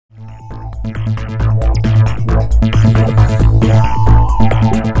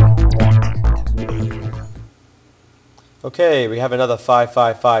Okay, we have another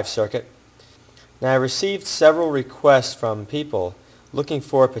 555 circuit. Now I received several requests from people looking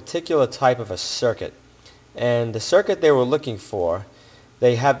for a particular type of a circuit. And the circuit they were looking for,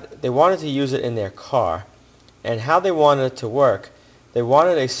 they wanted to use it in their car. And how they wanted it to work, they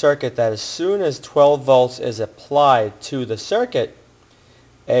wanted a circuit that as soon as 12 volts is applied to the circuit,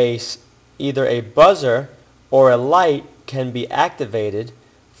 either a buzzer or a light can be activated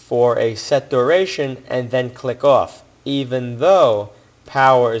for a set duration and then click off, even though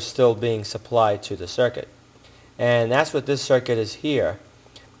power is still being supplied to the circuit. And that's what this circuit is here.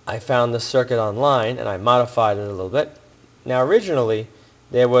 I found this circuit online and I modified it a little bit. Now originally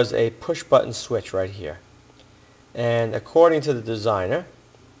there was a push button switch right here. And according to the designer,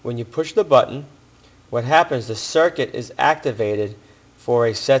 when you push the button, what happens, the circuit is activated for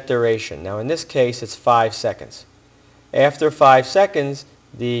a set duration. Now in this case it's 5 seconds. After 5 seconds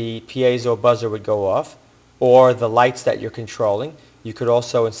the piezo buzzer would go off, or the lights that you're controlling. You could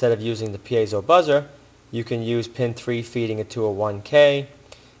also, instead of using the piezo buzzer, you can use pin 3 feeding it to a 1K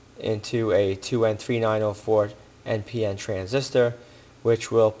into a 2N3904 NPN transistor, which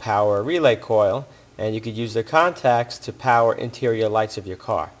will power a relay coil, and you could use the contacts to power interior lights of your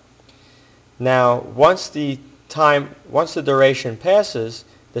car. Now once the duration passes,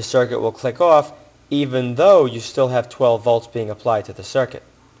 the circuit will click off, even though you still have 12 volts being applied to the circuit.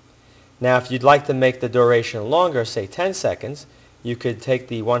 Now if you'd like to make the duration longer, say 10 seconds, you could take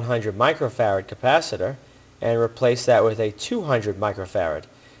the 100 microfarad capacitor and replace that with a 200 microfarad.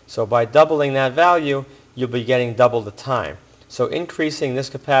 So by doubling that value, you'll be getting double the time. So increasing this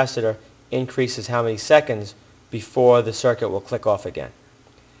capacitor increases how many seconds before the circuit will click off again.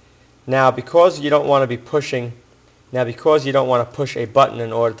 Now because you don't want to push a button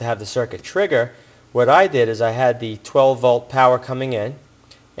in order to have the circuit trigger, what I did is I had the 12 volt power coming in,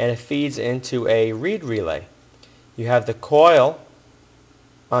 and it feeds into a reed relay. You have the coil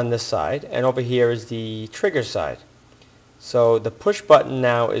on this side, and over here is the trigger side. So the push button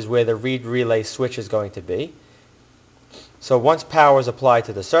now is where the reed relay switch is going to be. So once power is applied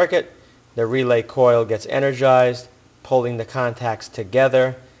to the circuit, the relay coil gets energized, pulling the contacts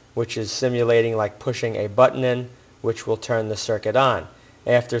together, which is simulating like pushing a button in, which will turn the circuit on.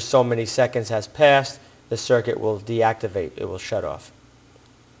 After so many seconds has passed, the circuit will deactivate, it will shut off.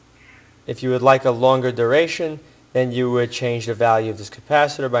 If you would like a longer duration, then you would change the value of this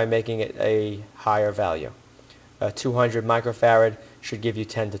capacitor by making it a higher value. 200 microfarad should give you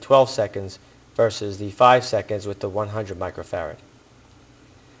 10 to 12 seconds versus the 5 seconds with the 100 microfarad.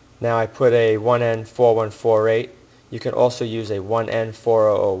 Now I put a 1N4148. You can also use a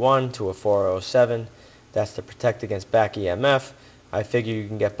 1N4001 to a 4007. That's to protect against back EMF. I figure you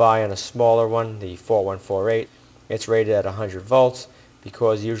can get by on a smaller one, the 4148. It's rated at 100 volts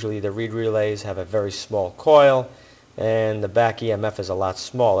because usually the reed relays have a very small coil and the back EMF is a lot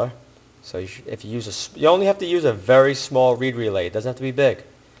smaller. So you only have to use a very small reed relay. It doesn't have to be big.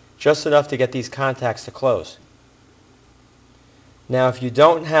 Just enough to get these contacts to close. Now if you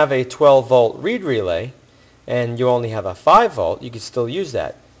don't have a 12 volt reed relay and you only have a 5 volt, you could still use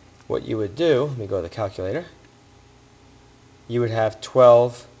that. What you would do, let me go to the calculator, you would have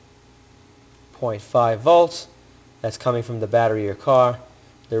 12.5 volts. That's coming from the battery of your car.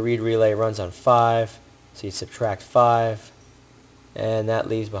 The reed relay runs on 5, so you subtract 5, and that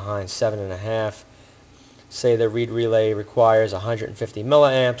leaves behind 7.5. Say the reed relay requires 150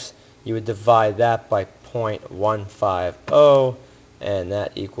 milliamps. You would divide that by 0.150, and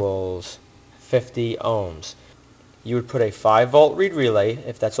that equals 50 ohms. You would put a 5 volt reed relay,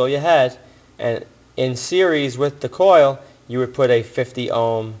 if that's all you had, and in series with the coil, you would put a 50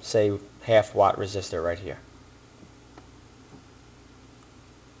 ohm, say half watt resistor right here.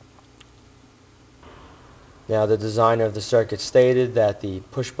 Now the designer of the circuit stated that the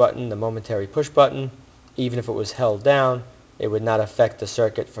push button, the momentary push button, even if it was held down, it would not affect the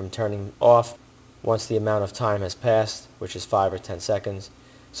circuit from turning off once the amount of time has passed, which is 5 or 10 seconds.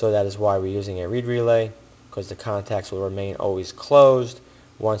 So that is why we're using a reed relay, because the contacts will remain always closed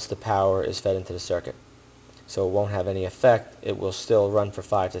once the power is fed into the circuit. So it won't have any effect. It will still run for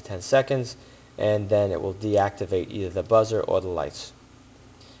 5 to 10 seconds, and then it will deactivate either the buzzer or the lights.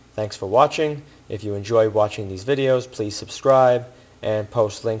 Thanks for watching. If you enjoy watching these videos, please subscribe and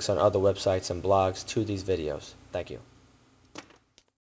post links on other websites and blogs to these videos. Thank you.